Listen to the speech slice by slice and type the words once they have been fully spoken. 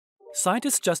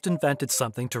Scientists just invented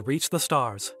something to reach the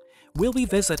stars. Will we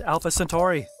visit Alpha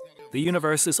Centauri? The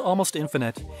universe is almost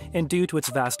infinite, and due to its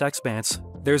vast expanse,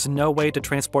 there's no way to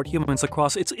transport humans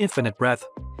across its infinite breadth.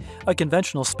 A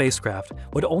conventional spacecraft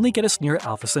would only get us near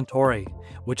Alpha Centauri,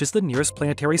 which is the nearest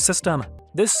planetary system.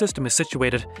 This system is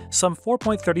situated some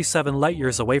 4.37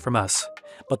 light-years away from us.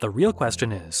 But the real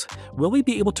question is, will we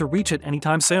be able to reach it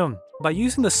anytime soon? By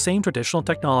using the same traditional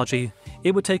technology,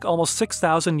 it would take almost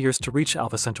 6,000 years to reach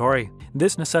Alpha Centauri.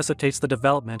 This necessitates the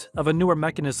development of a newer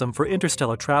mechanism for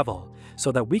interstellar travel,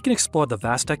 so that we can explore the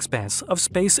vast expanse of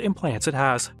space and planets it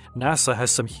has. NASA has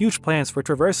some huge plans for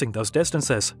traversing those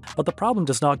distances, but the problem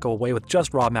does not go away with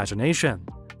just raw imagination.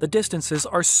 The distances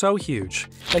are so huge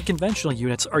that conventional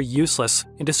units are useless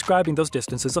in describing those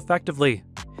distances effectively.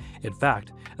 In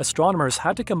fact, astronomers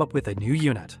had to come up with a new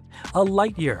unit, a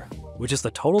light year, which is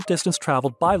the total distance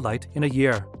traveled by light in a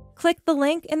year. Click the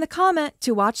link in the comment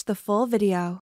to watch the full video.